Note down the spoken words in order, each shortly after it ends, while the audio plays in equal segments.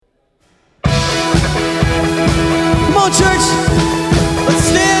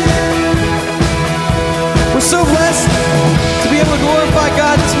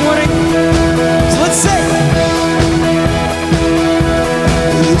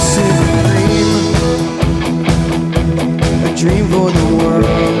dream for the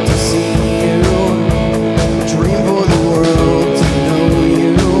world to see you, a dream for the world to know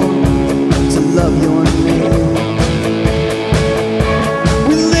you, to love your name.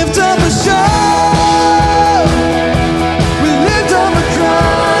 We lift up a shout, we lift up a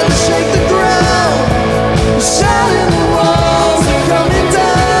cry to shake the ground. We're shouting, the walls are coming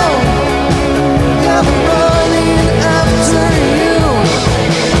down. Yeah, we're running after you,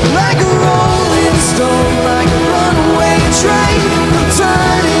 like a rolling stone, like a runaway train. I'm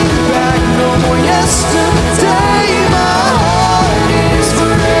turning back, no more yesterday. My heart is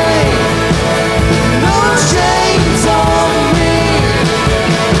free, no chains on me.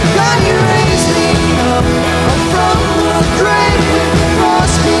 God, you raised me up, I'm from the grave with the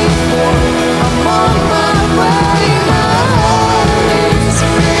cross before. I'm on my way, my heart is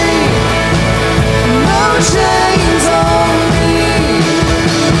free, no chains on me.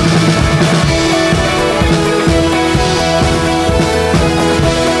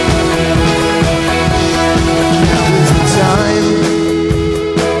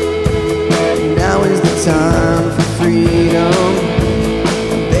 Now is the time for freedom.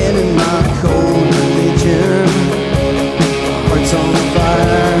 Abandoning my cold religion. My heart's on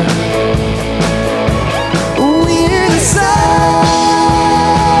fire. We hear the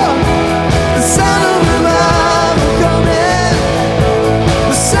sound of revival coming,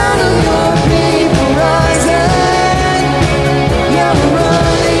 the sound of your people rising. Yeah, we're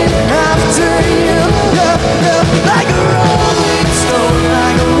running after you, like a rolling stone,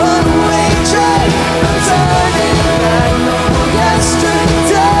 like a runaway train. I'm turning back, no more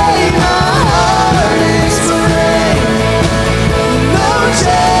yesterday. My heart is free, no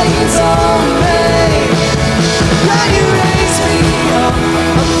chains on me. God, you raised me up,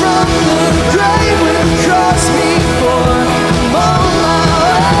 I'm from the grave with a cross before. I'm on my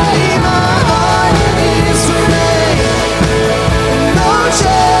way, my heart is free, no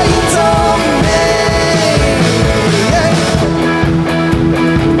chains on me. Yeah.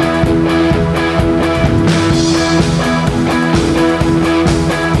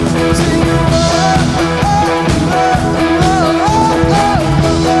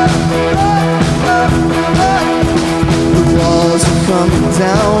 The walls are coming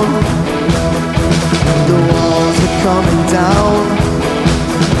down. The walls are coming down.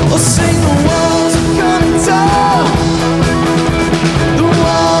 Oh, sing, the walls are coming down. The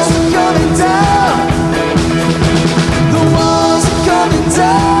walls are coming down. The walls are coming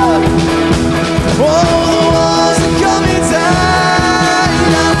down. Oh, the walls are coming down.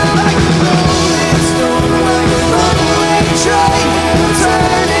 Like a rolling stone, like a runaway train. I'm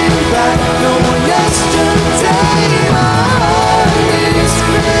turning back, no more yesterday. My heart is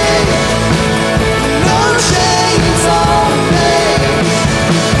free, no chains on me.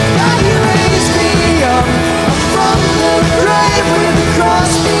 God, you raised me up, I'm from the grave with the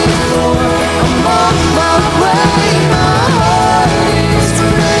cross before. I'm on my way, my heart is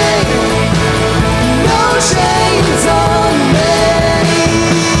free, no chains on me.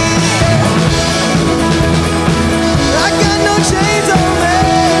 I got no chains on me.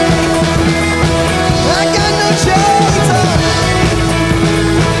 I got no chains on me.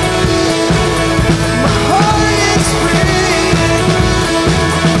 My heart is free.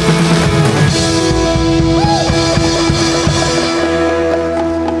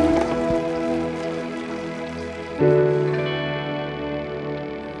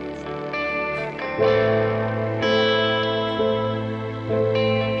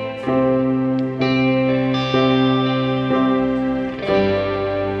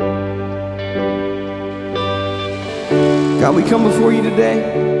 God, we come before you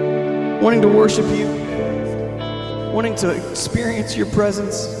today, wanting to worship you, wanting to experience your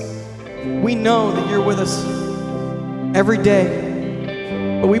presence. We know that you're with us every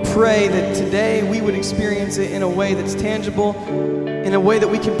day, but we pray that today we would experience it in a way that's tangible, in a way that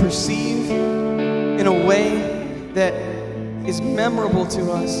we can perceive, in a way that is memorable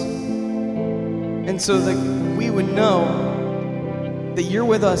to us, and so that we would know that you're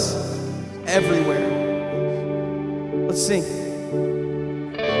with us everywhere. Let's sing.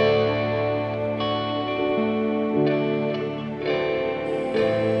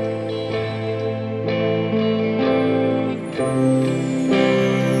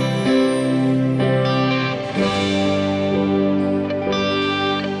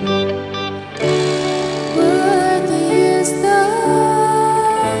 Worthy is the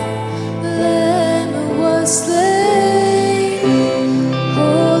Lamb who was slain.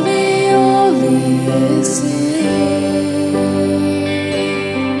 Holy, holy is He.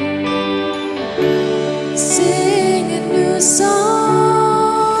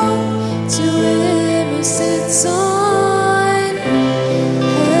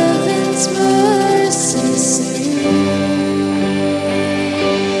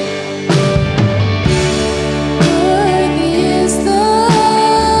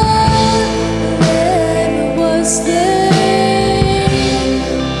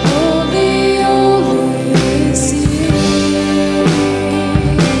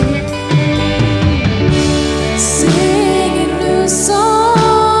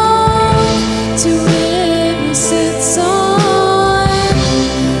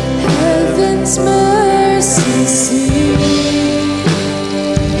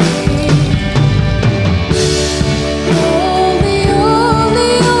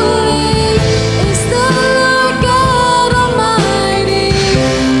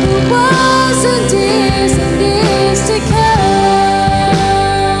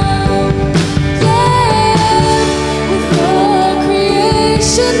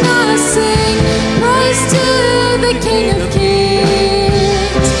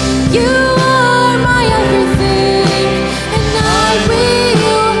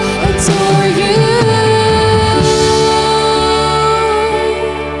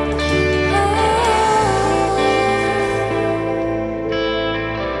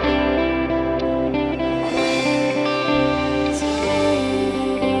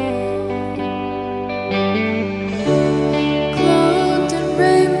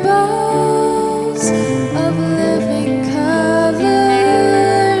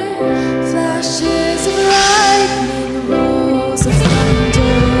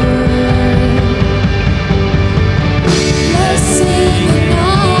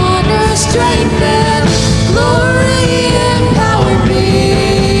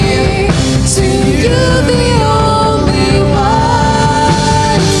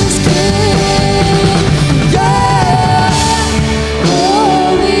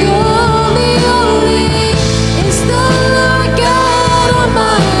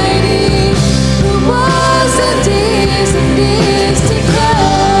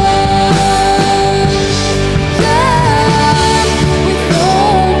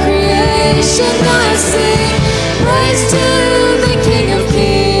 Praise to the King of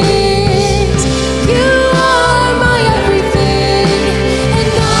Kings. You are my everything,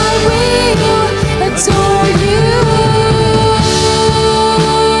 and I will adore you.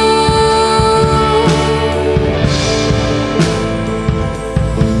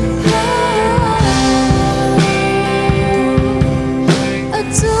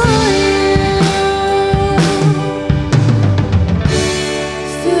 Adore you.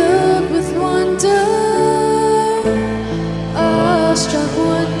 Filled with wonder, awestruck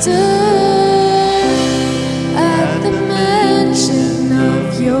wonder, at the mention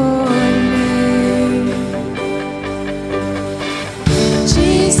of your name.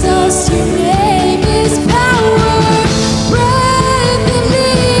 Jesus, your name is power, breath and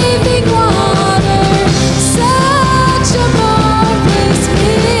living water. Such a marvelous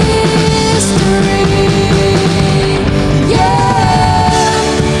mystery. Yeah,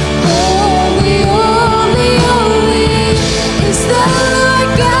 holy, holy, holy is the Lord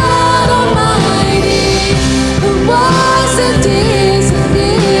God Almighty, who was and is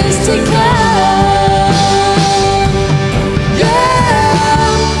to come. Yeah,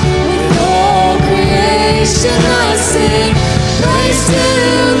 with all creation I sing praise to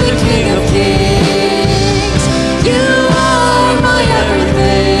the King of Kings. You are my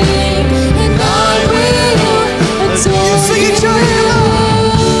everything, and I will adore Sing it, you. Johnny.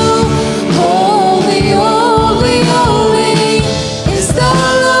 Holy, holy, holy is the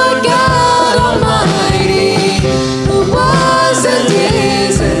Lord God Almighty, who was and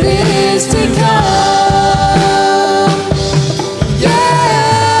is to come.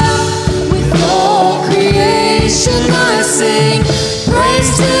 Yeah, with all creation I sing praise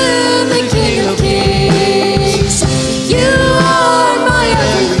to the King of Kings. You are my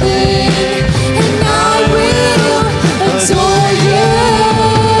everything, and I will adore you.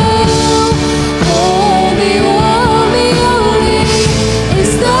 Holy, holy, holy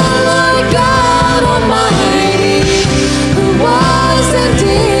is the Lord God Almighty, who was and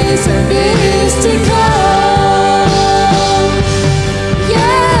is to come.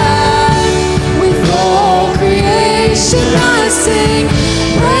 Yeah, with all creation I sing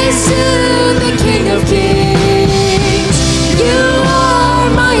praise to the King of Kings. You are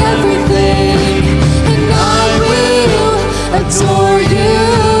my everything, and I will adore you.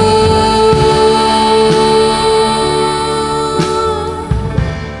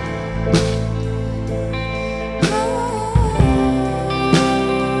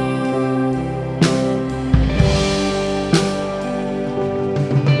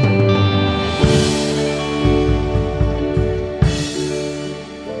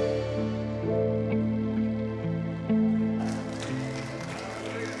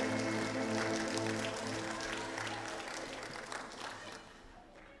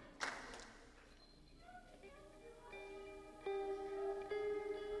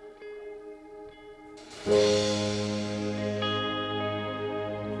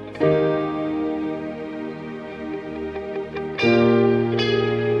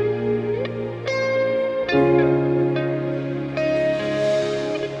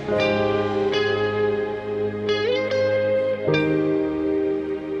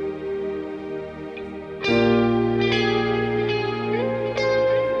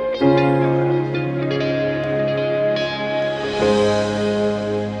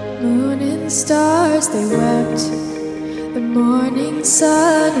 Moon and stars, they wept. The morning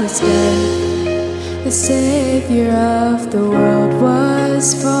sun was dead. The Savior of the world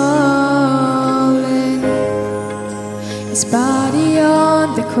was fallen. His body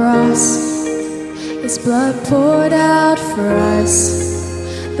on the cross, His blood poured out for us.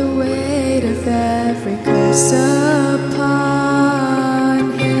 The weight of every curse upon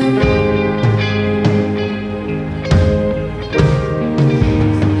Him.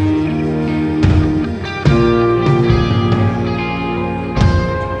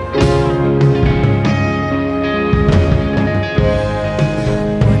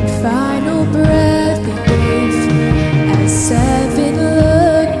 One final breath He gave as heaven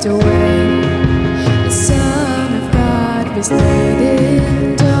looked away. The Son of God was laid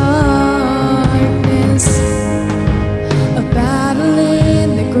in darkness. A battle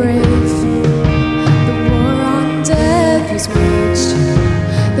in the grave. The war on death was waged.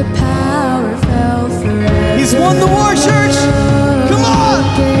 The power fell forever. He's won the war, church. Come on.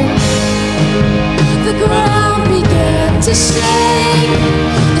 The ground began to shake.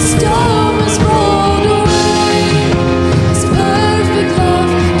 The storm was rolled away. His perfect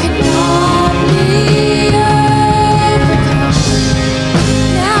love cannot be overcome.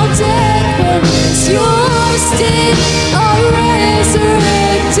 Now death, where is your sting? Our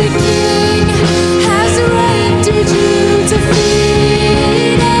resurrected King has rendered you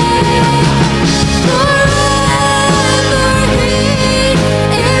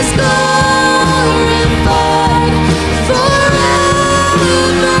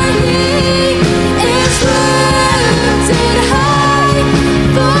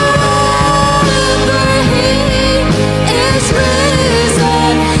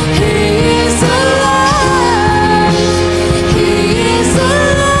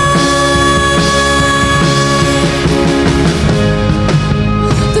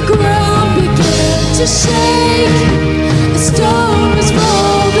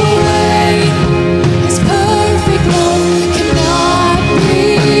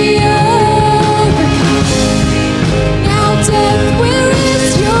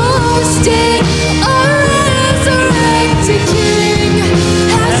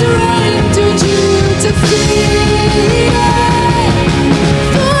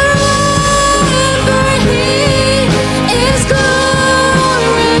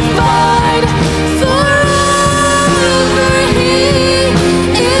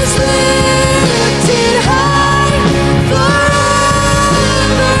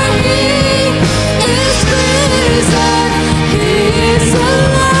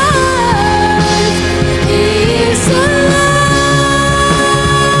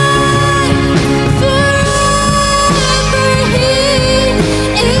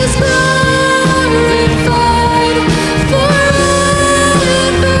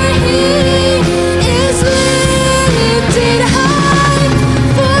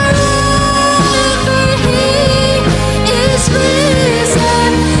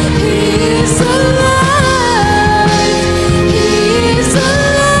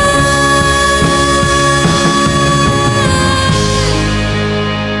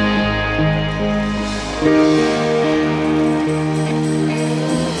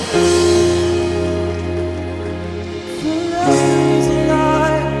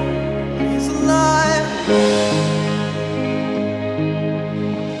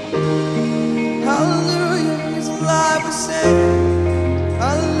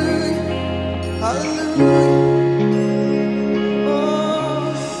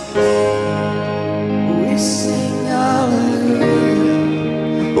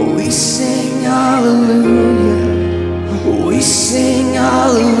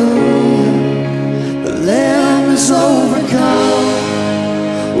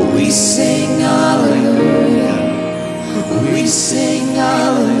sing hallelujah. We sing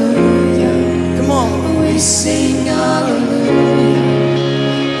hallelujah. Come on. We sing hallelujah.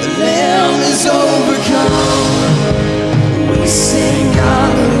 The Lamb is overcome. We sing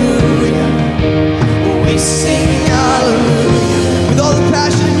hallelujah. We sing hallelujah. With all the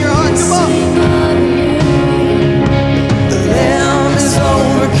passion in your heart, come on. The Lamb is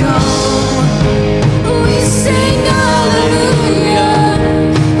overcome. We sing hallelujah.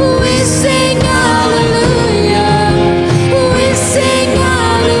 We sing hallelujah. We sing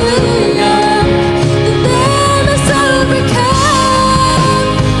hallelujah. The Lamb is overcome.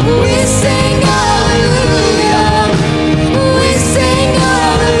 We sing hallelujah. We sing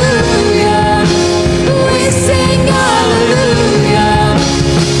hallelujah. We sing hallelujah.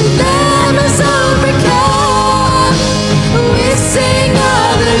 The Lamb is overcome. We sing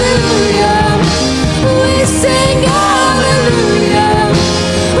hallelujah. We sing hallelujah.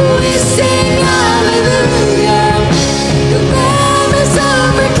 We sing hallelujah. The Lamb is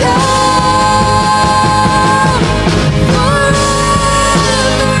overcome. Forever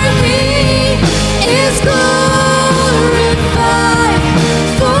He is glorified.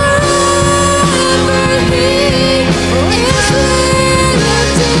 Forever He is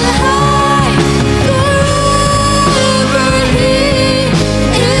lifted high. Forever He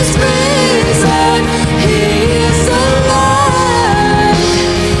is risen. He is alive.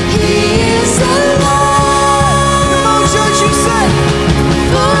 He is alive. Come on, church, you say.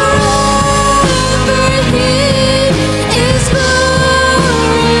 Forever He is glorified.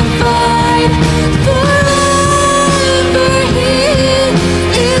 Forever He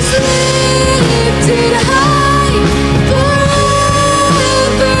is lifted high.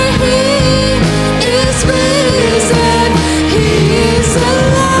 Forever He is risen. He is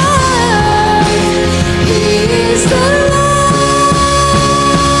alive. He is alive.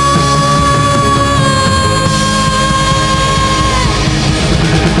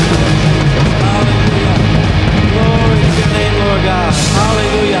 Hallelujah. Glory to your name, Lord God.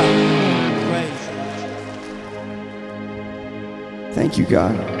 Hallelujah. Praise. Thank you,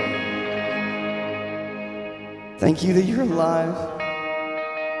 God. Thank you that you're alive.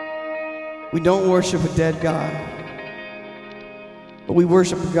 We don't worship a dead God, but we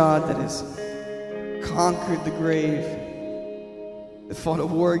worship a God that has conquered the grave, that fought a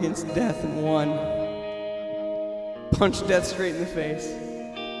war against death and won, punched death straight in the face.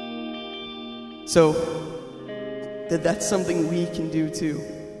 So that's something we can do too.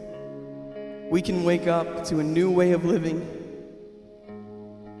 We can wake up to a new way of living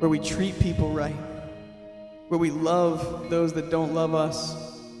where we treat people right, where we love those that don't love us,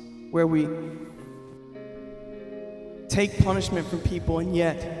 where we take punishment from people, and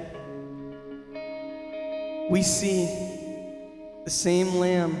yet we see the same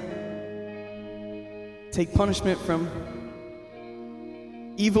Lamb take punishment from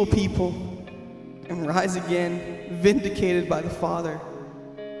evil people and rise again, vindicated by the Father.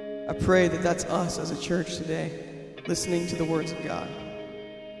 I pray that that's us as a church today, listening to the words of God.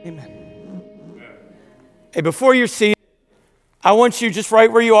 Amen. Hey, before you're seated, I want you just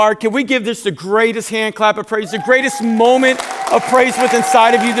right where you are. Can we give this the greatest hand clap of praise, the greatest moment of praise within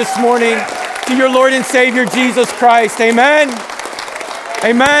inside of you this morning to your Lord and Savior, Jesus Christ. Amen.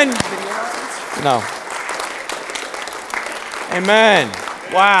 Amen. No. Amen.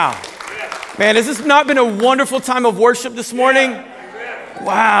 Wow. Man, has this not been a wonderful time of worship this morning?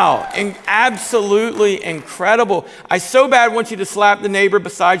 Wow, and absolutely incredible. I so bad want you to slap the neighbor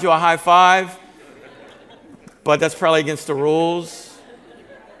beside you a high five, but that's probably against the rules.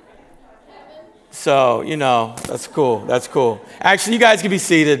 So, that's cool. That's cool. Actually, you guys can be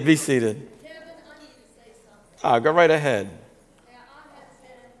seated. Be seated. Kevin, I need to say something. Go right ahead. Now, I have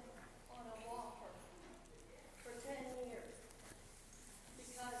been on a walker for 10 years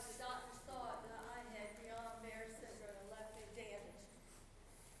because the doctors thought that I had Guillain-Barré syndrome and left me damaged.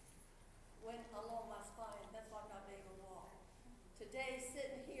 Went along my spine. That's why I'm not able to walk. Today,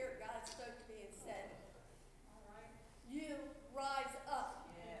 sitting here, God spoke to me and said, all right, you rise up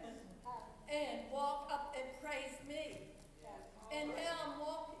and walk up and praise me. And now I'm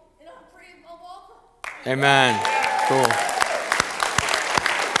walking, and I'm free of my walker. Amen. Cool.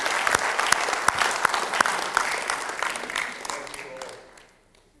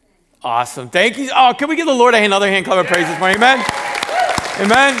 Awesome. Thank you. Oh, can we give the Lord another hand clap of praise this morning? Amen.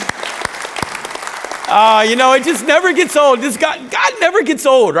 Amen. It just never gets old. God never gets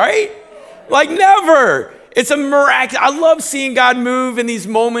old, right? Like never. It's a miracle. I love seeing God move in these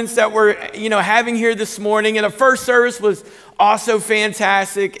moments that we're, having here this morning. And the first service was also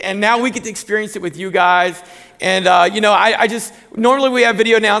fantastic. And now we get to experience it with you guys. And, I just, normally we have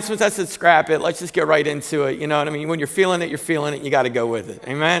video announcements. I said, scrap it. Let's just get right into it. You know what I mean? When you're feeling it, you got to go with it.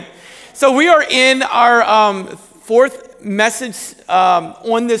 Amen? So we are in our fourth message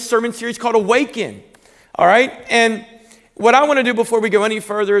on this sermon series called Awaken. All right? And what I want to do before we go any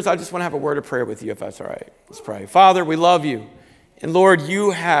further is I just want to have a word of prayer with you, if that's all right. Let's pray. Father, we love you. And Lord,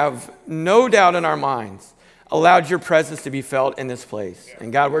 you have no doubt in our minds allowed your presence to be felt in this place.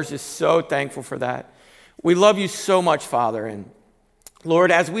 And God, we're just so thankful for that. We love you so much, Father. And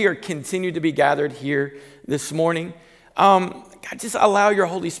Lord, as we are continued to be gathered here this morning, God, just allow your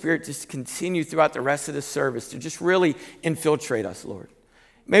Holy Spirit to continue throughout the rest of this service to just really infiltrate us, Lord.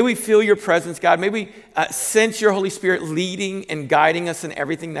 May we feel your presence, God. May we sense your Holy Spirit leading and guiding us in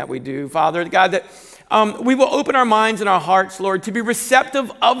everything that we do. Father, God, that we will open our minds and our hearts, Lord, to be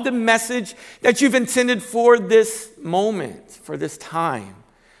receptive of the message that you've intended for this moment, for this time.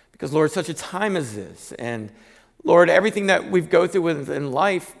 Because, Lord, such a time as this, and Lord, everything that we've go through in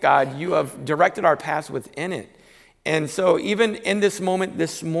life, God, you have directed our paths within it. And so even in this moment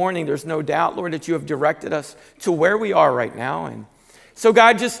this morning, there's no doubt, Lord, that you have directed us to where we are right now. And so,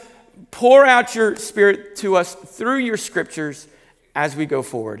 God, just pour out your Spirit to us through your scriptures as we go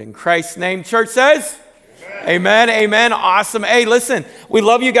forward. In Christ's name, church says, amen, amen. Awesome. Hey, listen, we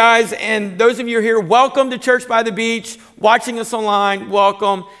love you guys. And those of you who are here, welcome to Church by the Beach. Watching us online,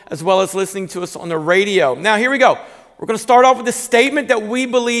 welcome, as well as listening to us on the radio. Now, here we go. We're going to start off with a statement that we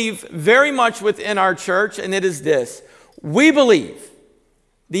believe very much within our church, and it is this. We believe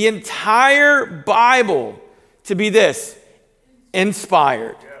the entire Bible to be this,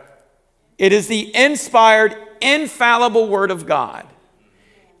 inspired. It is the inspired, infallible Word of God.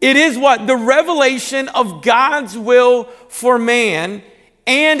 It is what? The revelation of God's will for man,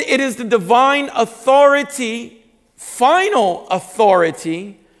 and it is the divine authority, final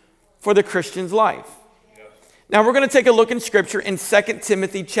authority for the Christian's life. Now we're going to take a look in Scripture in 2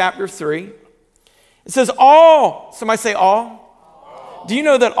 Timothy chapter 3. It says all. Somebody say all. Do you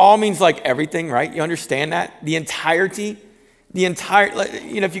know that all means like everything, right? You understand that? The entirety.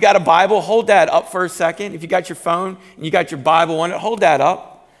 If you got a Bible, hold that up for a second. If you got your phone and you got your Bible on it, hold that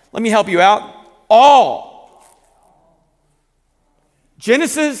up. Let me help you out. All.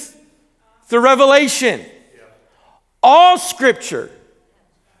 Genesis through Revelation. All Scripture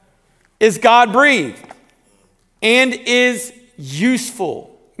is God-breathed and is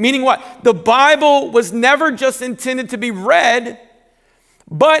useful. Meaning what? The Bible was never just intended to be read,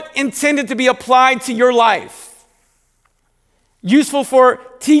 but intended to be applied to your life. Useful for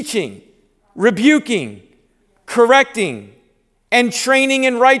teaching, rebuking, correcting, and training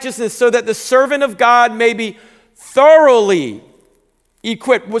in righteousness so that the servant of God may be thoroughly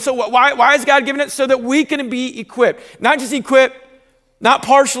equipped. So why is God giving it? So that we can be equipped. Not just equipped, not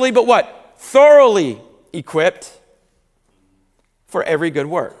partially, but what? Thoroughly equipped for every good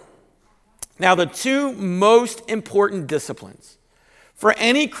work. Now, the two most important disciplines for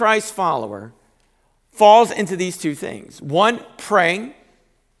any Christ follower falls into these two things. One, praying.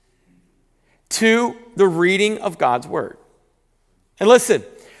 Two, the reading of God's word. And listen,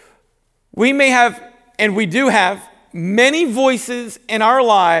 we may have, and we do have, many voices in our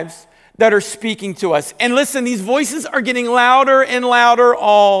lives that are speaking to us. And listen, these voices are getting louder and louder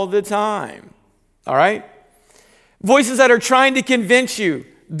all the time. All right? Voices that are trying to convince you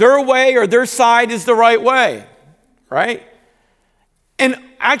their way or their side is the right way. Right? In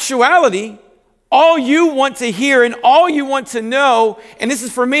actuality, all you want to hear and all you want to know, and this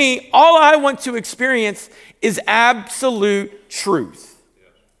is for me, all I want to experience is absolute truth.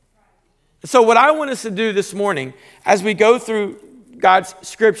 So what I want us to do this morning, as we go through God's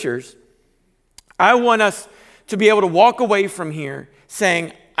scriptures, I want us to be able to walk away from here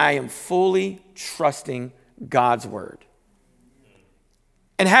saying, I am fully trusting God's word.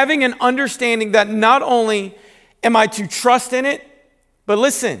 And having an understanding that not only am I to trust in it, but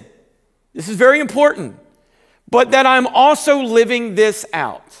listen, this is very important, but that I'm also living this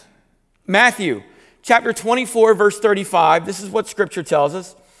out. Matthew chapter 24, verse 35, this is what scripture tells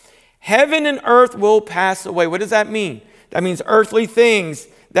us. Heaven and earth will pass away. What does that mean? That means earthly things,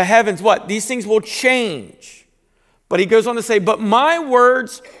 the heavens, what? These things will change. But he goes on to say, but my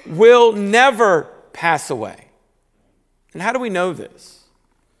words will never pass away. And how do we know this?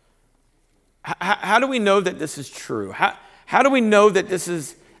 How do we know that this is true? How do we know that this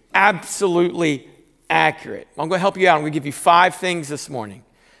is absolutely accurate? I'm going to help you out. I'm going to give you 5 things this morning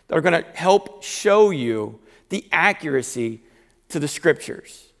that are going to help show you the accuracy to the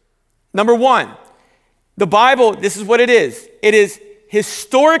scriptures. Number 1, the Bible, this is what it is. It is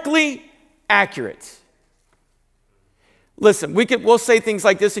historically accurate. Listen, we'll say things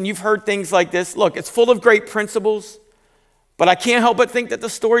like this, and you've heard things like this. Look, it's full of great principles, but I can't help but think that the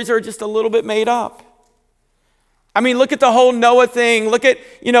stories are just a little bit made up. I mean, look at the whole Noah thing. Look at,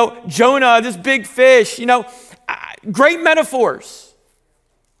 Jonah, this big fish, great metaphors.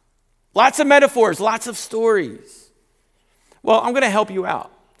 Lots of metaphors, lots of stories. Well, I'm going to help you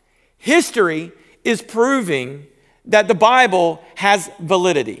out. History is proving that the Bible has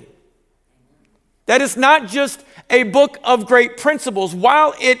validity. That is not just a book of great principles.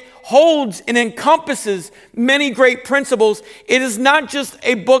 While it holds and encompasses many great principles, it is not just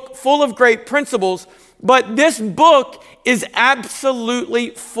a book full of great principles, but this book is absolutely,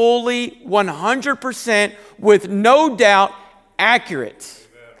 fully, 100%, with no doubt, accurate.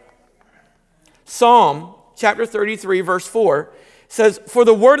 Psalm chapter 33, verse 4 says, "For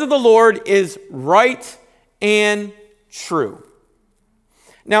the word of the Lord is right and true."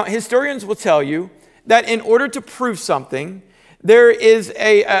 Now, historians will tell you that in order to prove something, there is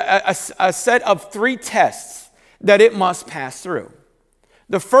a set of 3 tests that it must pass through.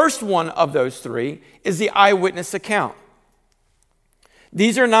 The first one of those 3 is the eyewitness account.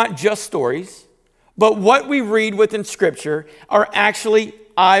 These are not just stories, but what we read within Scripture are actually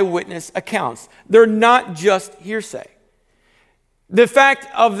eyewitness accounts. They're not just hearsay. The fact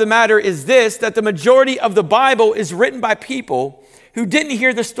of the matter is this, that the majority of the Bible is written by people who didn't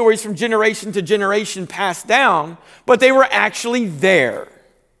hear the stories from generation to generation passed down, but they were actually there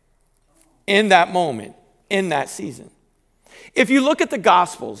in that moment, in that season. If you look at the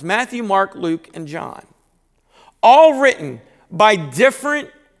Gospels, Matthew, Mark, Luke, and John, all written by different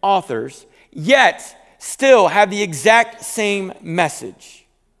authors, yet still have the exact same message.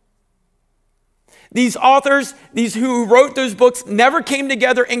 These authors, these who wrote those books, never came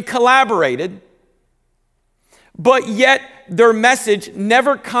together and collaborated, but yet their message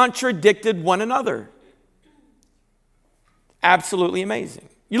never contradicted one another. Absolutely amazing.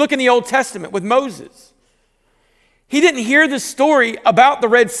 You look in the Old Testament with Moses. He didn't hear the story about the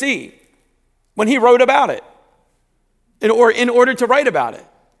Red Sea when he wrote about it, in order to write about it.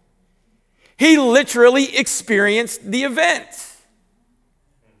 He literally experienced the event.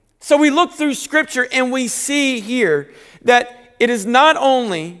 So we look through Scripture and we see here that it is not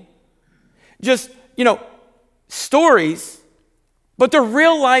only just, stories, but the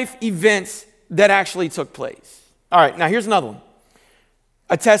real life events that actually took place. All right, now here's another one.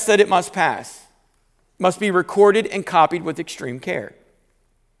 A test that it must pass. Must be recorded and copied with extreme care.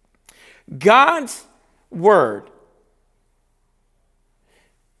 God's word,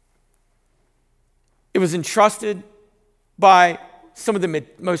 it was entrusted by some of the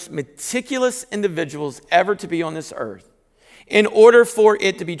most meticulous individuals ever to be on this earth in order for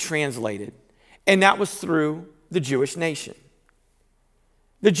it to be translated. And that was through the Jewish nation.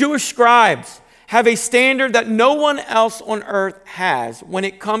 The Jewish scribes have a standard that no one else on earth has when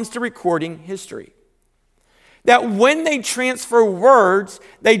it comes to recording history. That when they transfer words,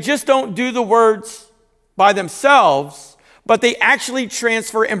 they just don't do the words by themselves, but they actually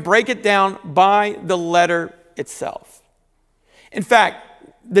transfer and break it down by the letter itself. In fact,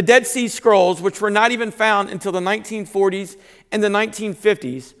 the Dead Sea Scrolls, which were not even found until the 1940s and the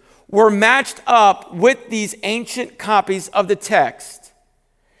 1950s, were matched up with these ancient copies of the text.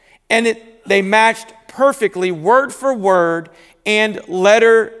 And they matched perfectly, word for word and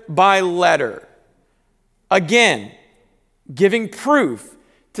letter by letter. Again, giving proof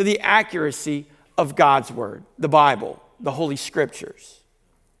to the accuracy of God's word, the Bible, the Holy Scriptures.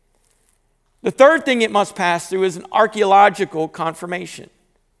 The third thing it must pass through is an archaeological confirmation.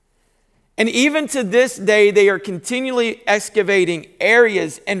 And even to this day, they are continually excavating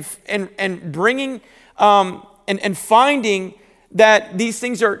areas and bringing and finding that these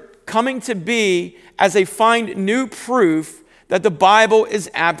things are coming to be as they find new proof that the Bible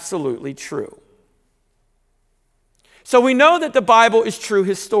is absolutely true. So we know that the Bible is true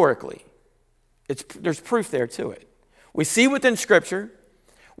historically. There's proof there to it. We see within Scripture.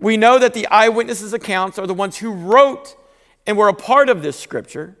 We know that the eyewitnesses' accounts are the ones who wrote and were a part of this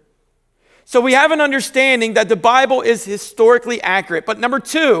Scripture. So we have an understanding that the Bible is historically accurate. But number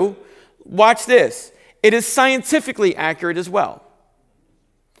 2, watch this. It is scientifically accurate as well.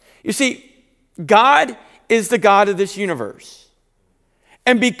 You see, God is the God of this universe.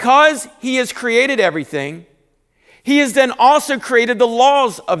 And because He has created everything, He has then also created the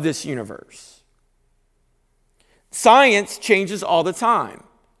laws of this universe. Science changes all the time.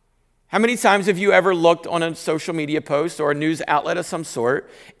 How many times have you ever looked on a social media post or a news outlet of some sort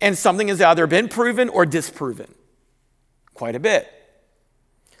and something has either been proven or disproven? Quite a bit.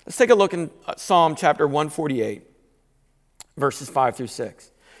 Let's take a look in Psalm chapter 148, verses 5 through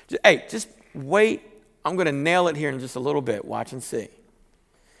 6. Hey, just wait I'm going to nail it here in just a little bit. Watch and see.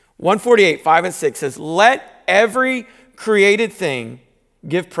 148, 5 and 6 says, let every created thing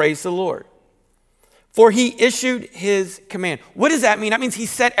give praise to the Lord, for he issued his command. What does that mean? That means he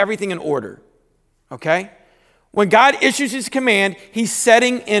set everything in order, okay? When God issues his command, he's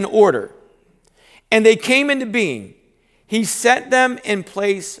setting in order. And they came into being. He set them in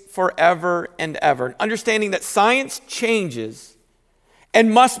place forever and ever. Understanding that science changes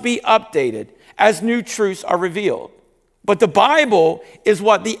and must be updated as new truths are revealed. But the Bible is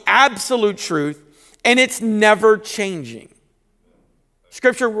what? The absolute truth, and it's never changing.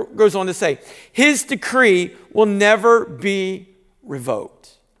 Scripture goes on to say, his decree will never be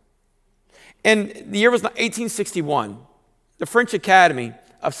revoked. And the year was 1861. The French Academy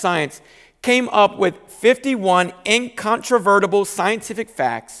of Science came up with 51 incontrovertible scientific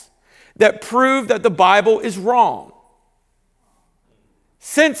facts that prove that the Bible is wrong.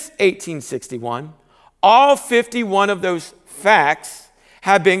 Since 1861, all 51 of those facts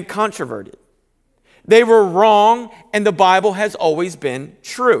have been controverted. They were wrong, and the Bible has always been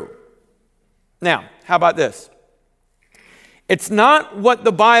true. Now, how about this? It's not what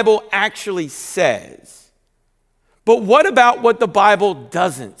the Bible actually says, but what about what the Bible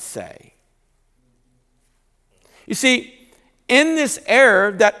doesn't say? You see, in this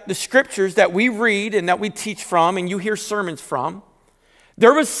era that the scriptures that we read and that we teach from and you hear sermons from,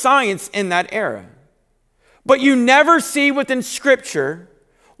 there was science in that era. But you never see within scripture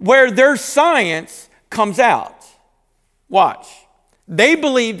where their science comes out. Watch. They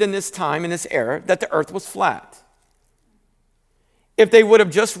believed in this time, in this era, that the earth was flat. If they would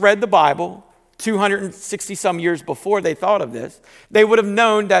have just read the Bible 260 some years before they thought of this, they would have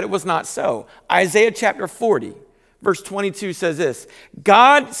known that it was not so. Isaiah chapter 40, verse 22 says this,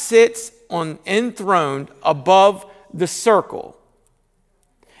 God sits enthroned above the circle.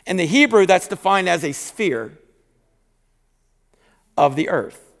 In the Hebrew, that's defined as a sphere of the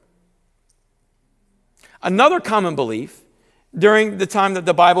earth. Another common belief during the time that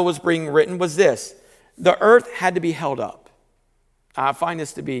the Bible was being written was this: the earth had to be held up. I find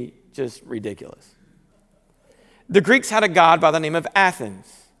this to be just ridiculous. The Greeks had a god by the name of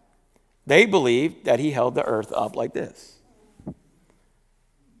Athens. They believed that he held the earth up like this.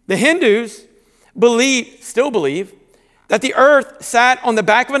 The Hindus still believe that the earth sat on the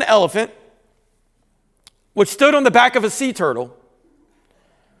back of an elephant, which stood on the back of a sea turtle,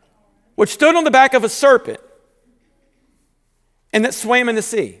 which stood on the back of a serpent, and that swam in the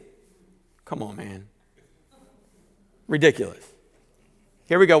sea. Come on, man. Ridiculous.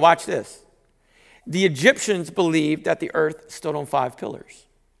 Here we go, watch this. The Egyptians believed that the earth stood on 5 pillars.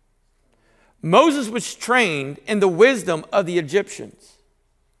 Moses was trained in the wisdom of the Egyptians.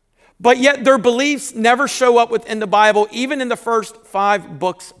 But yet their beliefs never show up within the Bible, even in the first 5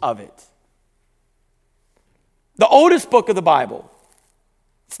 books of it. The oldest book of the Bible,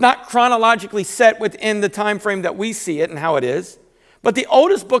 it's not chronologically set within the time frame that we see it and how it is, but the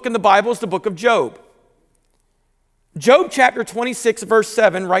oldest book in the Bible is the book of Job. Job chapter 26, verse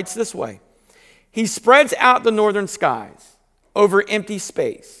 7 writes this way: he spreads out the northern skies over empty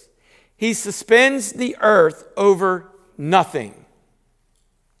space. He suspends the earth over nothing.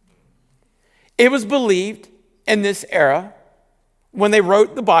 It was believed in this era, when they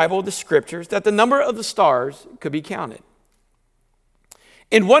wrote the Bible, the scriptures, that the number of the stars could be counted.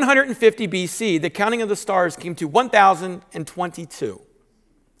 In 150 BC, the counting of the stars came to 1,022.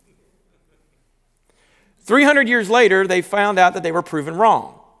 300 years later, they found out that they were proven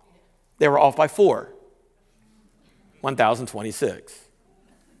wrong. They were off by 4. 1,026.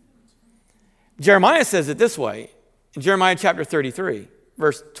 Jeremiah says it this way. In Jeremiah chapter 33,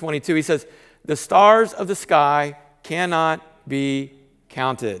 verse 22, he says, the stars of the sky cannot be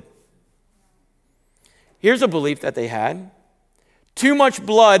counted. Here's a belief that they had. Too much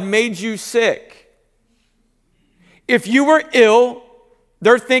blood made you sick. If you were ill,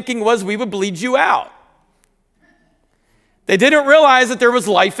 their thinking was we would bleed you out. They didn't realize that there was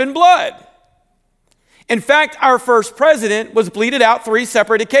life in blood. In fact, our first president was bleeded out 3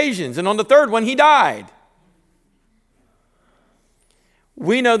 separate occasions, and on the 3rd one, he died.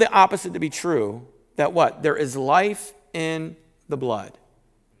 We know the opposite to be true, that what? There is life in the blood.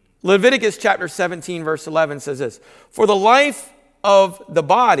 Leviticus chapter 17, verse 11 says this: for the life of the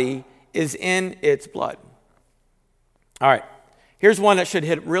body is in its blood. All right, here's one that should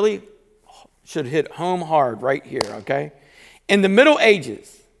hit home hard right here, okay? In the Middle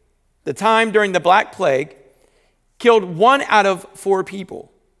Ages, the time during the Black Plague killed 1 out of 4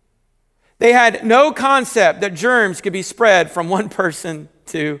 people. They had no concept that germs could be spread from one person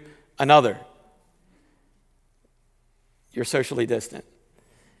to another. You're socially distant.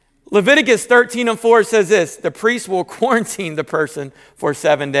 Leviticus 13:4 says this, the priest will quarantine the person for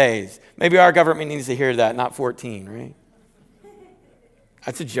 7 days. Maybe our government needs to hear that, not 14, right?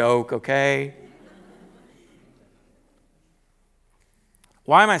 That's a joke, okay?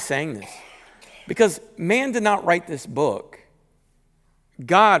 Why am I saying this? Because man did not write this book.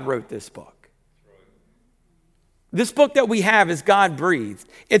 God wrote this book. This book that we have is God-breathed.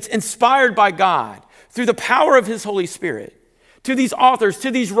 It's inspired by God through the power of his Holy Spirit to these authors, to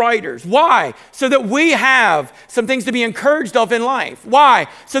these writers. Why? So that we have some things to be encouraged of in life. Why?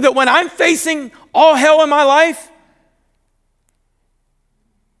 So that when I'm facing all hell in my life,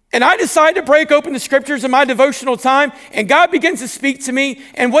 and I decide to break open the scriptures in my devotional time, and God begins to speak to me,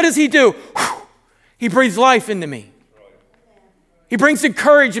 and what does he do? He breathes life into me. He brings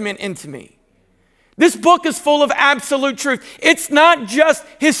encouragement into me. This book is full of absolute truth. It's not just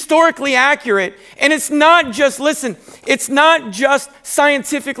historically accurate, and it's not just, listen, it's not just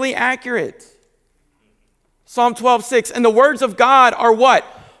scientifically accurate. Psalm 12:6, and the words of God are what?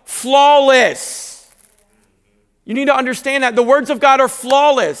 Flawless. You need to understand that. The words of God are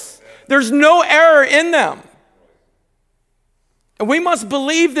flawless. There's no error in them. And we must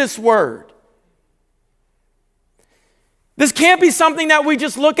believe this word. This can't be something that we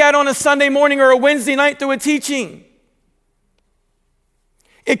just look at on a Sunday morning or a Wednesday night through a teaching.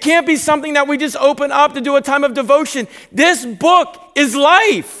 It can't be something that we just open up to do a time of devotion. This book is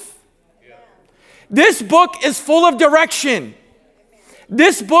life. This book is full of direction.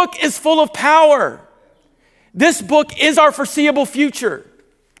 This book is full of power. This book is our foreseeable future.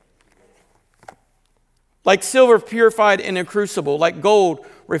 Like silver purified in a crucible, like gold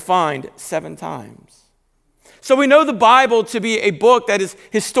refined 7 times. So we know the Bible to be a book that is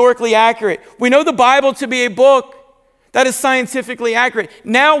historically accurate. We know the Bible to be a book that is scientifically accurate.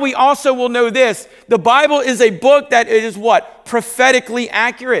 Now we also will know this. The Bible is a book that is what? Prophetically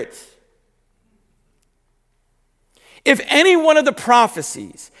accurate. If any one of the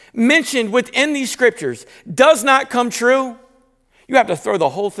prophecies mentioned within these scriptures does not come true, you have to throw the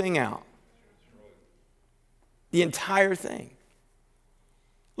whole thing out. The entire thing.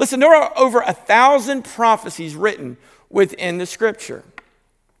 Listen, there are over 1,000 prophecies written within the scripture.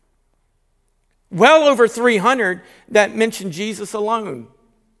 Well over 300 that mention Jesus alone.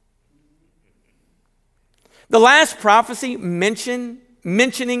 The last prophecy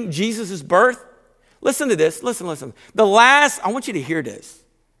mentioning Jesus' birth, listen to this, listen. I want you to hear this.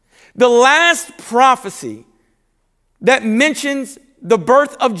 The last prophecy that mentions the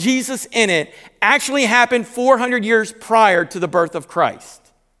birth of Jesus in it actually happened 400 years prior to the birth of Christ.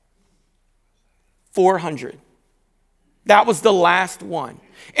 400. That was the last one.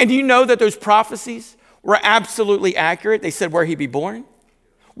 And do you know that those prophecies were absolutely accurate? They said where he'd be born,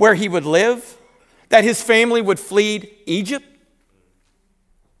 where he would live, that his family would flee Egypt.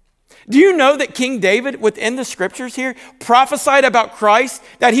 Do you know that King David, within the scriptures here, prophesied about Christ,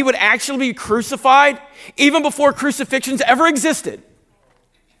 that he would actually be crucified even before crucifixions ever existed?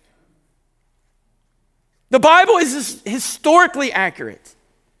 The Bible is historically accurate,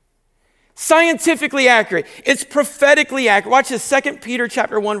 scientifically accurate. It's prophetically accurate. Watch this. 2 Peter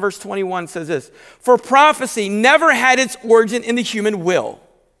chapter 1, verse 21 says this. For prophecy never had its origin in the human will.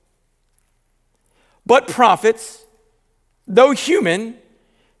 But prophets, though human,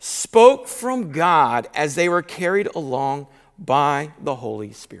 spoke from God as they were carried along by the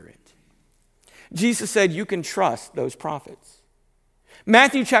Holy Spirit. Jesus said you can trust those prophets.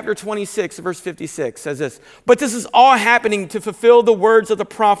 Matthew chapter 26, verse 56 says this, but this is all happening to fulfill the words of the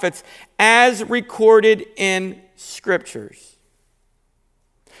prophets as recorded in scriptures.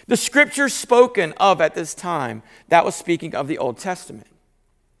 The scriptures spoken of at this time, that was speaking of the Old Testament.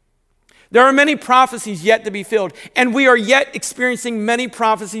 There are many prophecies yet to be filled, and we are yet experiencing many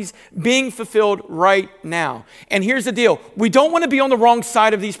prophecies being fulfilled right now. And here's the deal. We don't want to be on the wrong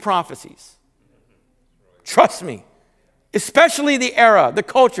side of these prophecies. Trust me. Especially the era, the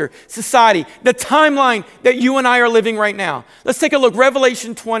culture, society, the timeline that you and I are living right now. Let's take a look.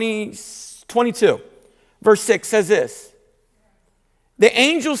 Revelation 22, verse 6 says this. The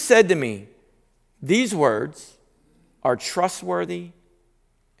angel said to me, these words are trustworthy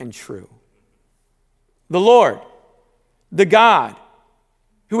and true. The Lord, the God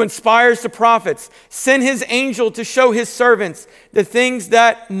who inspires the prophets, sent his angel to show his servants the things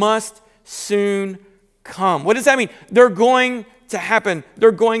that must soon come. What does that mean? They're going to happen.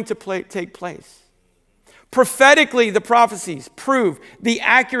 They're going to take place. Prophetically, the prophecies prove the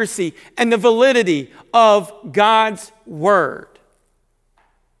accuracy and the validity of God's word.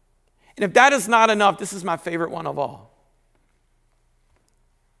 And if that is not enough, this is my favorite one of all.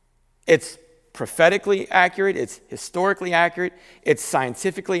 It's prophetically accurate, it's historically accurate, it's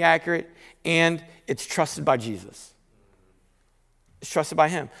scientifically accurate, and it's trusted by Jesus. It's trusted by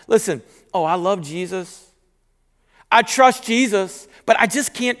him. Listen, I love Jesus. I trust Jesus, but I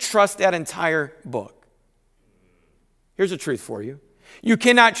just can't trust that entire book. Here's the truth for you. You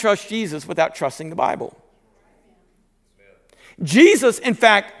cannot trust Jesus without trusting the Bible. Jesus, in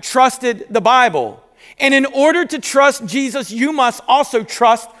fact, trusted the Bible. And in order to trust Jesus, you must also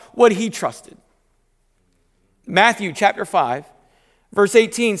trust what he trusted. Matthew chapter 5, verse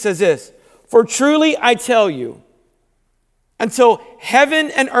 18 says this, "For truly I tell you, until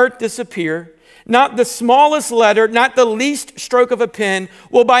heaven and earth disappear, not the smallest letter, not the least stroke of a pen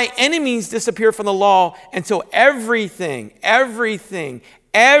will by any means disappear from the law until everything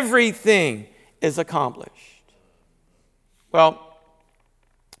is accomplished." Well,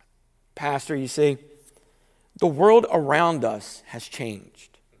 Pastor, you see, the world around us has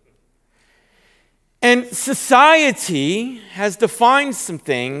changed. And society has defined some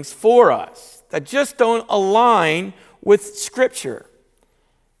things for us that just don't align with Scripture.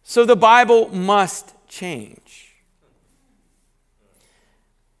 So the Bible must change.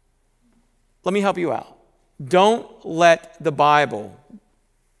 Let me help you out. Don't let the Bible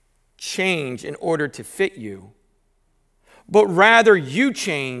change in order to fit you, but rather you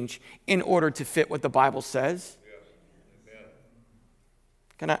change in order to fit what the Bible says.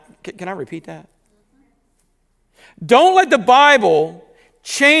 Can I repeat that? Don't let the Bible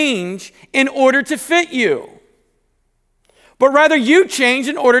change in order to fit you, but rather you change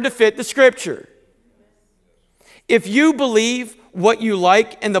in order to fit the Scripture. If you believe what you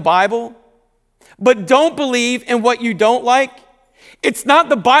like in the Bible, but don't believe in what you don't like, it's not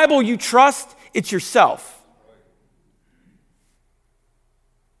the Bible you trust, it's yourself.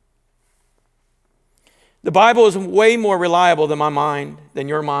 The Bible is way more reliable than my mind, than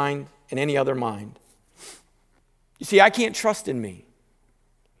your mind, and any other mind. You see, I can't trust in me.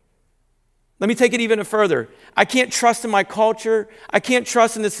 Let me take it even further. I can't trust in my culture. I can't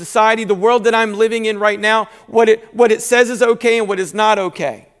trust in the society, the world that I'm living in right now, what it says is okay and what is not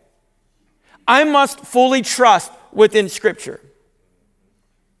okay. I must fully trust within Scripture.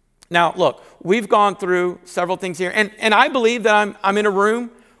 Now, look, we've gone through several things here, and I believe that I'm in a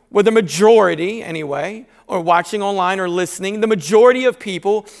room where the majority, anyway, or watching online or listening, the majority of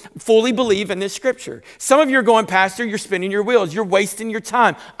people fully believe in this Scripture. Some of you are going, Pastor, you're spinning your wheels. You're wasting your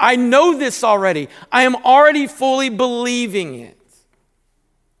time. I know this already. I am already fully believing it.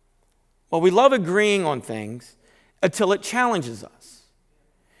 Well, we love agreeing on things until it challenges us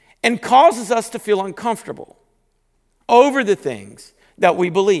and causes us to feel uncomfortable over the things that we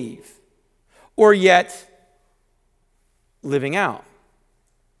believe or yet living out.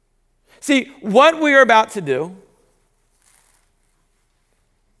 See, what we are about to do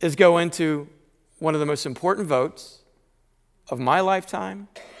is go into one of the most important votes of my lifetime,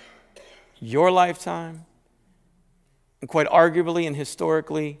 your lifetime, and quite arguably and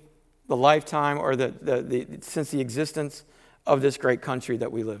historically, the lifetime or since the existence of this great country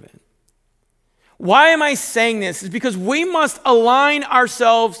that we live in. Why am I saying this? Is because we must align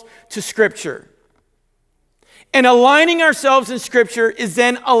ourselves to Scripture. And aligning ourselves in Scripture is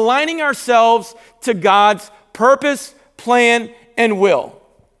then aligning ourselves to God's purpose, plan, and will.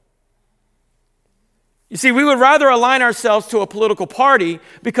 You see, we would rather align ourselves to a political party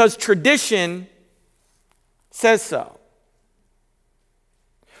because tradition says so.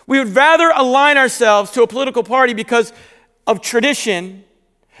 We would rather align ourselves to a political party because of tradition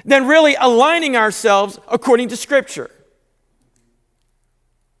than really aligning ourselves according to Scripture.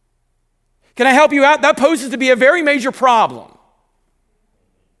 Can I help you out? That poses to be a very major problem.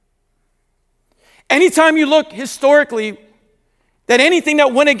 Anytime you look historically that anything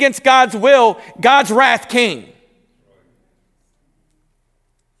that went against God's will, God's wrath came.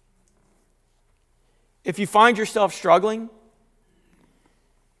 If you find yourself struggling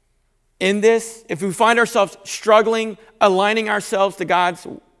in this, if we find ourselves struggling, aligning ourselves to God's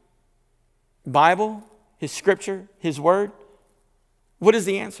Bible, His Scripture, His Word, what is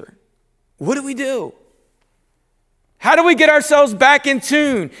the answer? What do we do? How do we get ourselves back in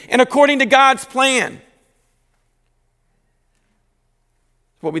tune and according to God's plan?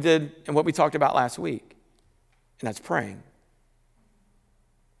 What we did and what we talked about last week, and that's praying.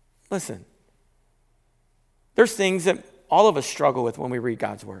 Listen, there's things that all of us struggle with when we read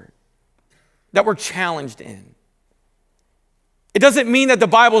God's Word, that we're challenged in. It doesn't mean that the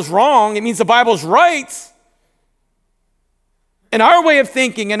Bible's wrong. It means the Bible's right. And our way of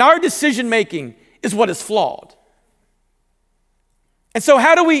thinking and our decision making is what is flawed. And so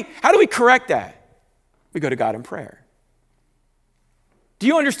how do we correct that? We go to God in prayer. Do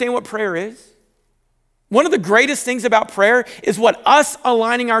you understand what prayer is? One of the greatest things about prayer is what us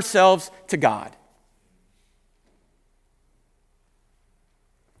aligning ourselves to God.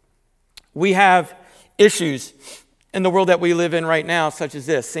 We have issues in the world that we live in right now, such as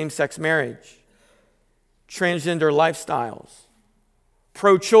this: same-sex marriage, transgender lifestyles,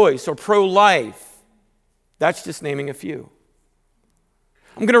 pro-choice or pro-life. That's just naming a few.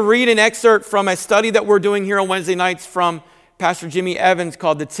 I'm going to read an excerpt from a study that we're doing here on Wednesday nights from Pastor Jimmy Evans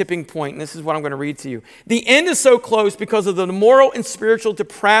called The Tipping Point, and this is what I'm going to read to you. The end is so close because of the moral and spiritual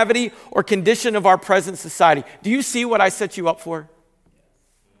depravity or condition of our present society. Do you see what I set you up for?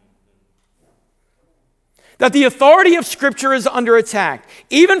 That the authority of Scripture is under attack,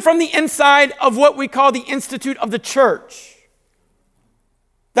 even from the inside of what we call the institute of the church.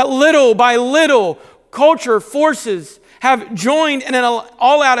 That little by little, culture forces have joined in an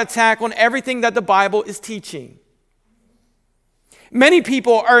all-out attack on everything that the Bible is teaching. Many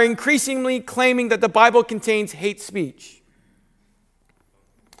people are increasingly claiming that the Bible contains hate speech.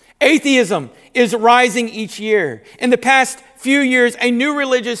 Atheism is rising each year. In the past few years, a new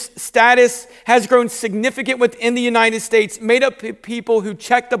religious status has grown significant within the United States, made up of people who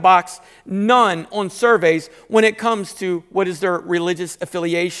check the box none on surveys when it comes to what is their religious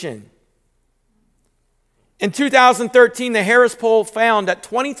affiliation. In 2013, the Harris poll found that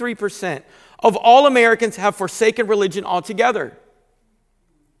 23% of all Americans have forsaken religion altogether.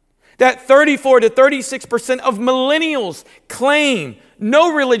 That 34 to 36% of millennials claim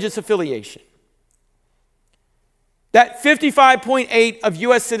no religious affiliation. That 55.8% of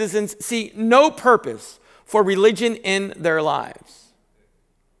U.S. citizens see no purpose for religion in their lives.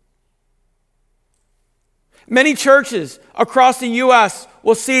 Many churches across the U.S.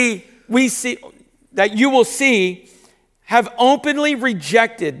 you will see have openly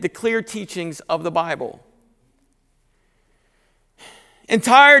rejected the clear teachings of the Bible.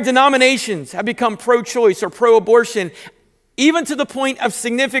 Entire denominations have become pro-choice or pro-abortion, even to the point of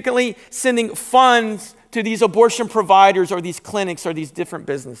significantly sending funds to these abortion providers or these clinics or these different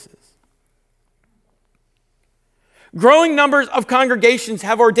businesses. Growing numbers of congregations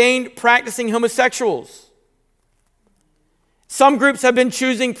have ordained practicing homosexuals. Some groups have been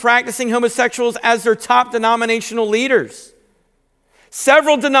choosing practicing homosexuals as their top denominational leaders.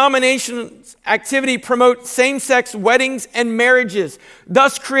 Several denominations' activity promote same-sex weddings and marriages,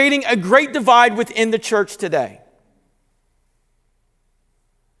 thus creating a great divide within the church today.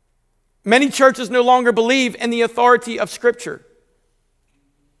 Many churches no longer believe in the authority of Scripture.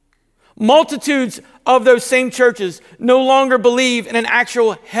 Multitudes of those same churches no longer believe in an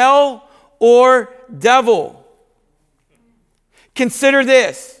actual hell or devil. Consider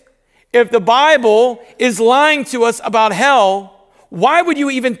this: if the Bible is lying to us about hell, why would you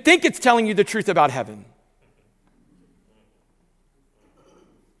even think it's telling you the truth about heaven?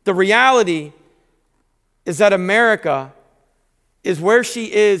 The reality is that America is where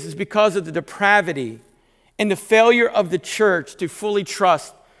she is because of the depravity and the failure of the church to fully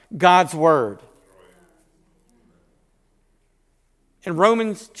trust God's word. In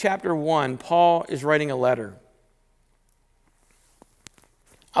Romans chapter 1, Paul is writing a letter.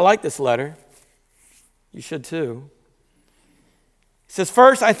 I like this letter. You should too. It says,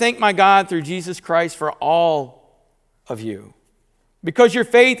 "First, I thank my God through Jesus Christ for all of you, because your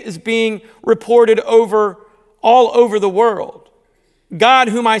faith is being reported all over the world. God,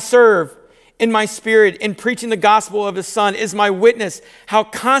 whom I serve in my spirit in preaching the gospel of his Son, is my witness how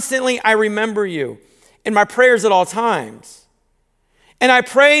constantly I remember you in my prayers at all times. And I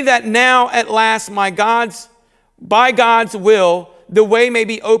pray that now at last by God's will, the way may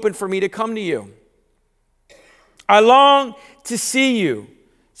be open for me to come to you. I long to see you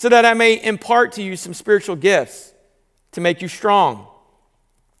so that I may impart to you some spiritual gifts to make you strong.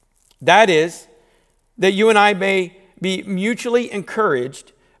 That is, that you and I may be mutually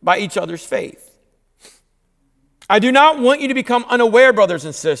encouraged by each other's faith. I do not want you to become unaware, brothers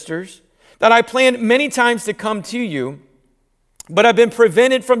and sisters, that I planned many times to come to you, but I've been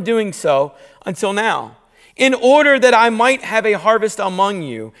prevented from doing so until now, in order that I might have a harvest among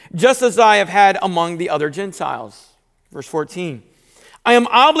you, just as I have had among the other Gentiles." Verse 14. "I am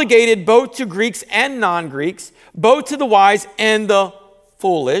obligated both to Greeks and non-Greeks, both to the wise and the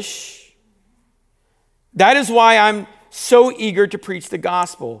foolish. That is why I'm so eager to preach the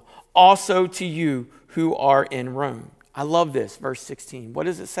gospel, also to you who are in Rome." I love this, verse 16. What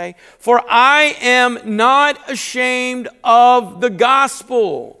does it say? "For I am not ashamed of the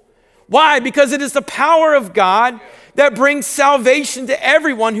gospel." Why? Because it is the power of God that brings salvation to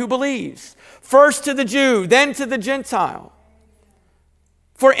everyone who believes. First to the Jew, then to the Gentile.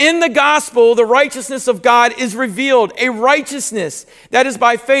 For in the gospel, the righteousness of God is revealed, a righteousness that is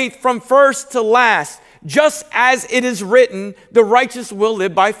by faith from first to last, just as it is written, the righteous will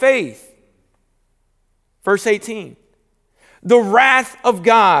live by faith. Verse 18. The wrath of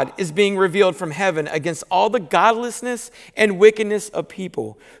God is being revealed from heaven against all the godlessness and wickedness of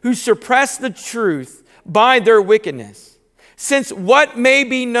people who suppress the truth by their wickedness. Since what may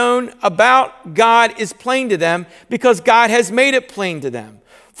be known about God is plain to them because God has made it plain to them.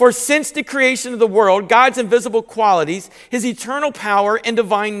 For since the creation of the world, God's invisible qualities, his eternal power and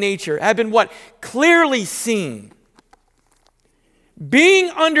divine nature have been what? Clearly seen. Being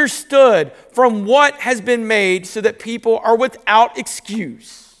understood from what has been made so that people are without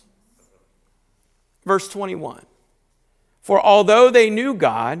excuse. Verse 21. For although they knew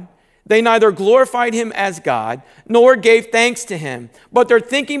God, they neither glorified him as God, nor gave thanks to him, but their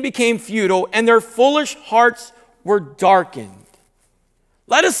thinking became futile, and their foolish hearts were darkened.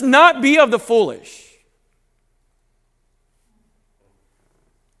 Let us not be of the foolish.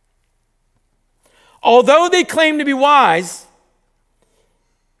 Although they claim to be wise,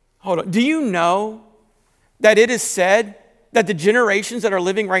 hold on, do you know that it is said that the generations that are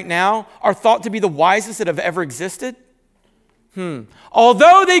living right now are thought to be the wisest that have ever existed?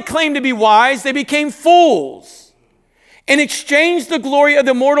 Although they claim to be wise, they became fools and exchanged the glory of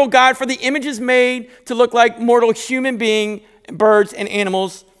the immortal God for the images made to look like mortal human beings, birds and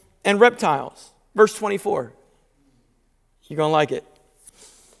animals and reptiles. Verse 24. You're going to like it.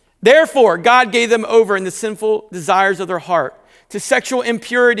 Therefore, God gave them over in the sinful desires of their heart to sexual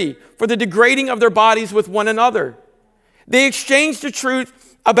impurity for the degrading of their bodies with one another. They exchanged the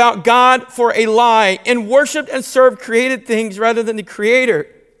truth about God for a lie and worshiped and served created things rather than the Creator,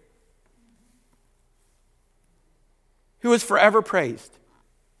 who is forever praised.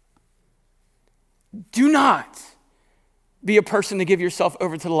 Do not be a person to give yourself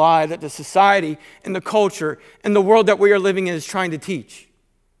over to the lie that the society and the culture and the world that we are living in is trying to teach.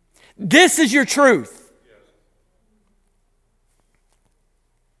 This is your truth.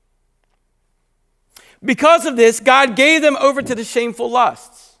 Because of this, God gave them over to the shameful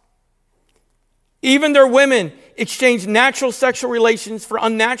lusts. Even their women exchanged natural sexual relations for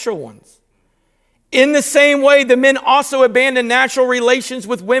unnatural ones. In the same way, the men also abandoned natural relations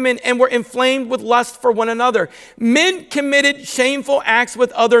with women and were inflamed with lust for one another. Men committed shameful acts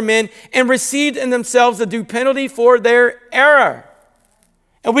with other men and received in themselves the due penalty for their error.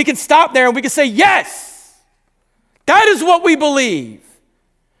 And we can stop there and we can say, yes, that is what we believe.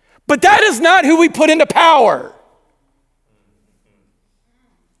 But that is not who we put into power.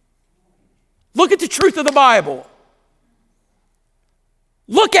 Look at the truth of the Bible.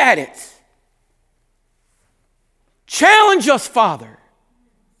 Look at it. Challenge us, Father.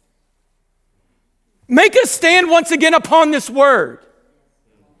 Make us stand once again upon this word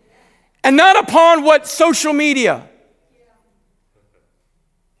and not upon what social media.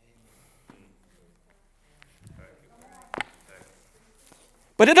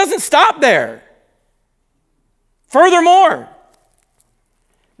 But it doesn't stop there. Furthermore,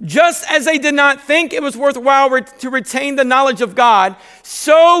 just as they did not think it was worthwhile to retain the knowledge of God,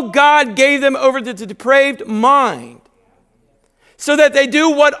 so God gave them over to the depraved mind, so that they do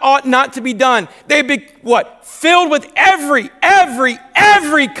what ought not to be done. They be what? Filled with every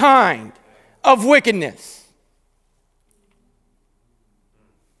kind of wickedness.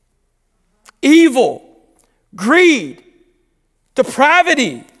 Evil, greed,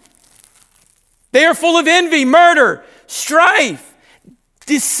 depravity. They are full of envy, murder, strife,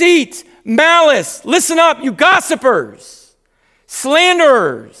 deceit, malice. Listen up, you gossipers,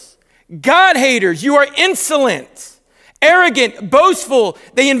 slanderers, God-haters. You are insolent, arrogant, boastful.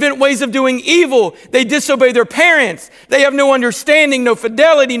 They invent ways of doing evil. They disobey their parents. They have no understanding, no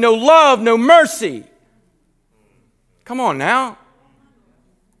fidelity, no love, no mercy. Come on now.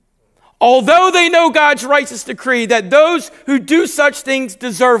 Although they know God's righteous decree that those who do such things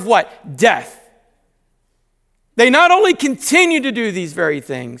deserve what? Death. They not only continue to do these very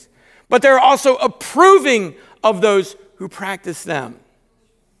things, but they're also approving of those who practice them.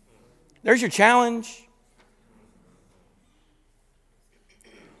 There's your challenge.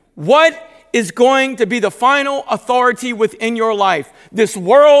 What is going to be the final authority within your life? This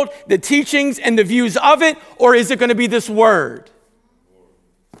world, the teachings, and the views of it, or is it going to be this word?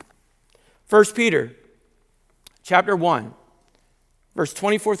 1 Peter chapter 1, verse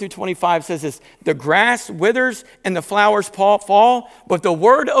 24 through 25 says this: the grass withers and the flowers fall, but the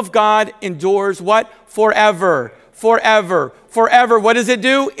word of God endures what? Forever, forever, forever. What does it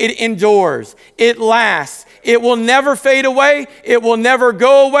do? It endures. It lasts. It will never fade away. It will never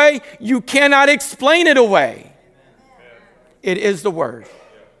go away. You cannot explain it away. It is the word.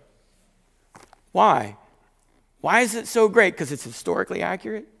 Why? Why is it so great? Because it's historically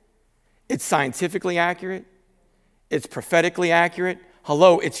accurate. It's scientifically accurate. It's prophetically accurate.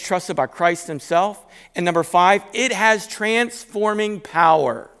 Hello, it's trusted by Christ himself. And number 5, it has transforming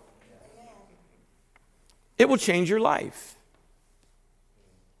power. It will change your life.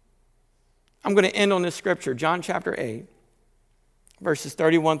 I'm going to end on this scripture, John chapter 8, verses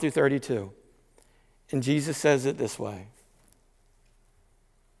 31 through 32. And Jesus says it this way.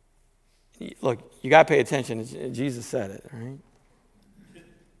 Look, you got to pay attention. Jesus said it, right?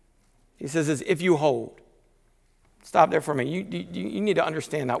 He says this, if you hold. Stop there for a minute. You need to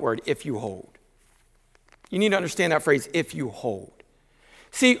understand that word, if you hold. You need to understand that phrase, if you hold.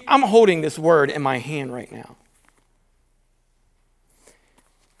 See, I'm holding this word in my hand right now.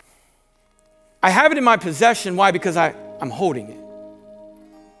 I have it in my possession. Why? Because I'm holding it.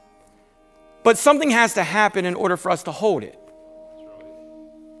 But something has to happen in order for us to hold it.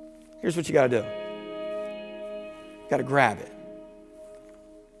 Here's what you got to do. You got to grab it.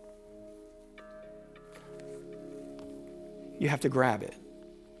 You have to grab it.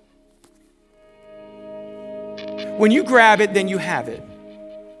 When you grab it, then you have it.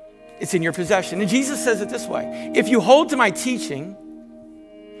 It's in your possession. And Jesus says it this way. If you hold to my teaching,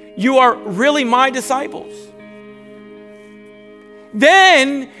 you are really my disciples.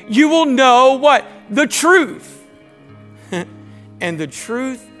 Then you will know what? The truth. And the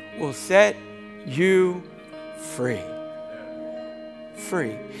truth will set you free.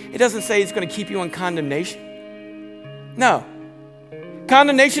 Free. It doesn't say it's going to keep you in condemnation. No.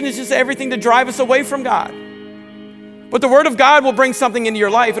 Condemnation is just everything to drive us away from God. But the Word of God will bring something into your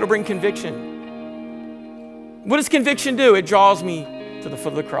life. It'll bring conviction. What does conviction do? It draws me to the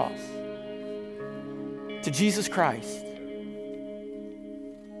foot of the cross. To Jesus Christ.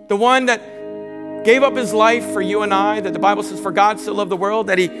 The one that gave up his life for you and I, that the Bible says, for God so loved the world,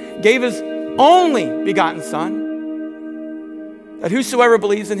 that he gave his only begotten Son, that whosoever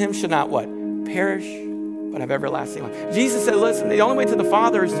believes in him should not what? Perish, but have everlasting life. Jesus said, listen, the only way to the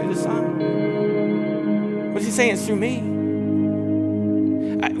Father is through the Son. What is he saying? It's through me.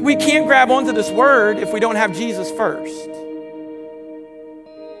 We can't grab onto this word if we don't have Jesus first.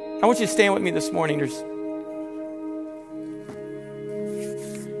 I want you to stand with me this morning. There's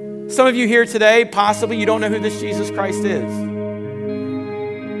some of you here today, possibly you don't know who this Jesus Christ is.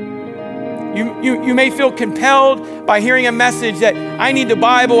 You may feel compelled by hearing a message that I need the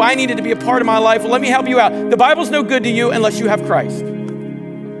Bible, I need it to be a part of my life. Well, let me help you out. The Bible's no good to you unless you have Christ.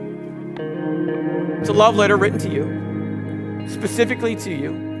 It's a love letter written to you, specifically to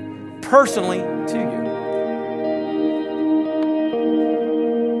you, personally to you.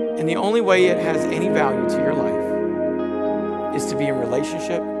 And the only way it has any value to your life is to be in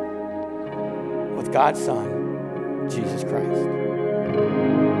relationship with God's Son, Jesus Christ.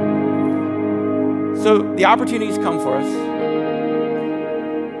 So the opportunities come for us.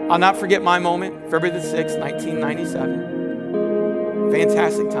 I'll not forget my moment, February the 6th, 1997.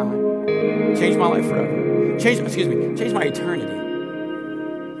 Fantastic time. Changed my life forever. Changed my eternity.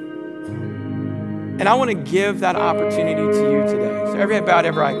 And I want to give that opportunity to you today. So every head bowed,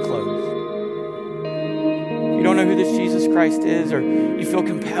 every eye closed. If you don't know who this Jesus Christ is, or you feel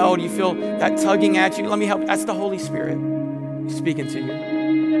compelled, you feel that tugging at you, let me help. That's the Holy Spirit speaking to you.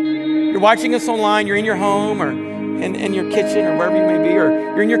 You're watching us online, you're in your home or in your kitchen or wherever you may be, or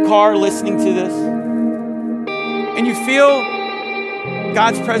you're in your car listening to this, and you feel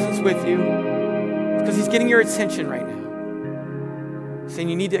God's presence with you because he's getting your attention right now, saying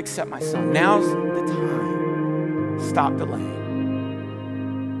you need to accept my Son. Now's the time. Stop delaying.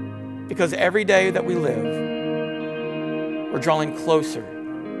 Because every day that we live, we're drawing closer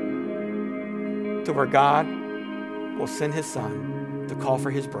to where God will send his Son to call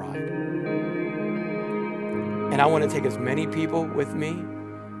for his bride. And I want to take as many people with me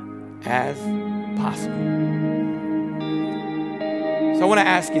as possible. So I want to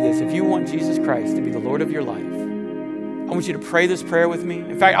ask you this. If you want Jesus Christ to be the Lord of your life, I want you to pray this prayer with me.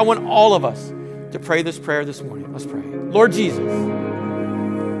 In fact, I want all of us to pray this prayer this morning. Let's pray. Lord Jesus,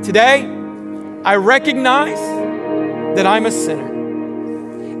 today I recognize that I'm a sinner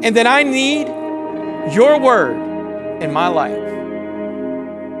and that I need your word in my life.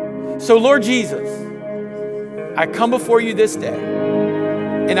 So Lord Jesus, I come before you this day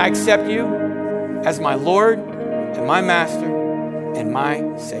and I accept you as my Lord and my Master and my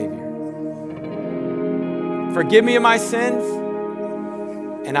Savior. Forgive me of my sins,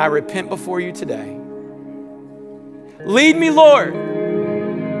 and I repent before you today. Lead me, Lord,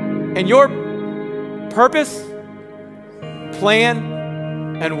 in your purpose, plan,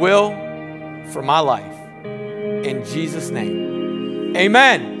 and will for my life. In Jesus' name,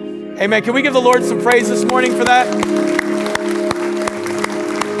 amen. Amen. Can we give the Lord some praise this morning for that?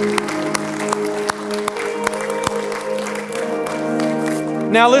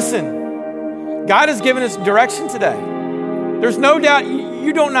 Now listen, God has given us direction today. There's no doubt,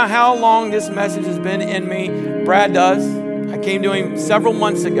 you don't know how long this message has been in me. Brad does. I came to him several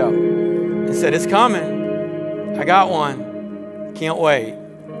months ago and said, it's coming. I got one. Can't wait.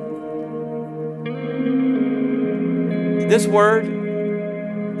 This word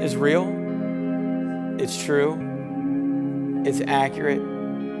is real. It's true. It's accurate.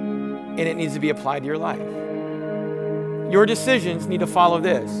 And it needs to be applied to your life. Your decisions need to follow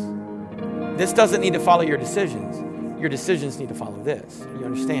this. This doesn't need to follow your decisions. Your decisions need to follow this. You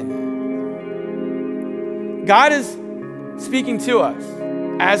understand that? God is speaking to us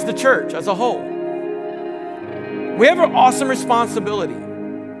as the church, as a whole. We have an awesome responsibility,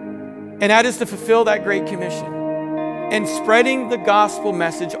 and that is to fulfill that great commission and spreading the gospel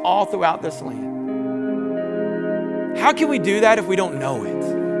message all throughout this land. How can we do that if we don't know it?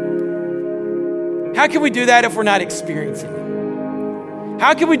 How can we do that if we're not experiencing it?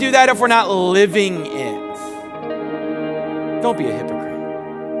 How can we do that if we're not living it? Don't be a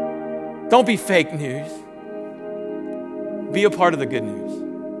hypocrite. Don't be fake news. Be a part of the good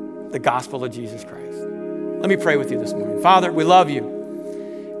news, the gospel of Jesus Christ. Let me pray with you this morning. Father, we love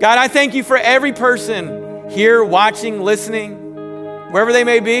you. God, I thank you for every person here watching, listening, wherever they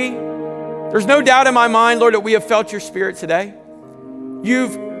may be. There's no doubt in my mind, Lord, that we have felt your spirit today.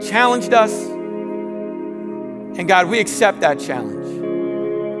 You've challenged us. And God, we accept that challenge.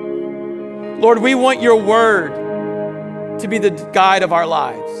 Lord, we want your word to be the guide of our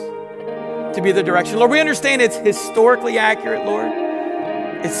lives, to be the direction. Lord, we understand it's historically accurate, Lord.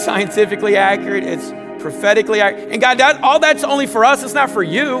 It's scientifically accurate. It's prophetically accurate. And God, all that's only for us. It's not for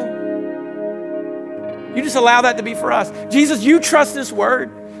you. You just allow that to be for us. Jesus, you trust this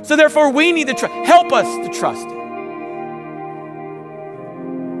word. So therefore, we need to help us to trust it.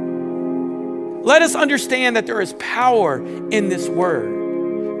 Let us understand that there is power in this word.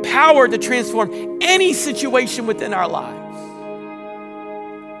 Power to transform any situation within our lives.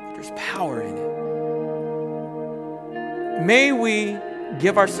 There's power in it. May we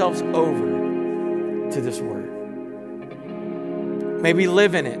give ourselves over to this word. May we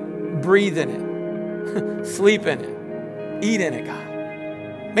live in it, breathe in it, sleep in it, eat in it, God.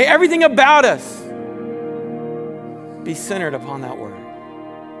 May everything about us be centered upon that word.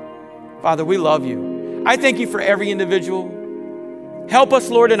 Father, we love you. I thank you for every individual. Help us,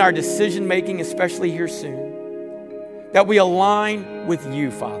 Lord, in our decision making, especially here soon, that we align with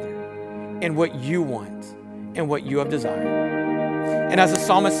you, Father, and what you want and what you have desired. And as the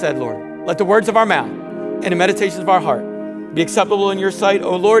psalmist said, Lord, let the words of our mouth and the meditations of our heart be acceptable in your sight,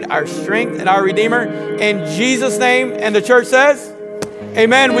 O Lord, our strength and our Redeemer. In Jesus' name, and the church says,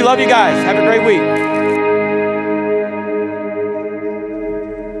 amen. We love you guys. Have a great week.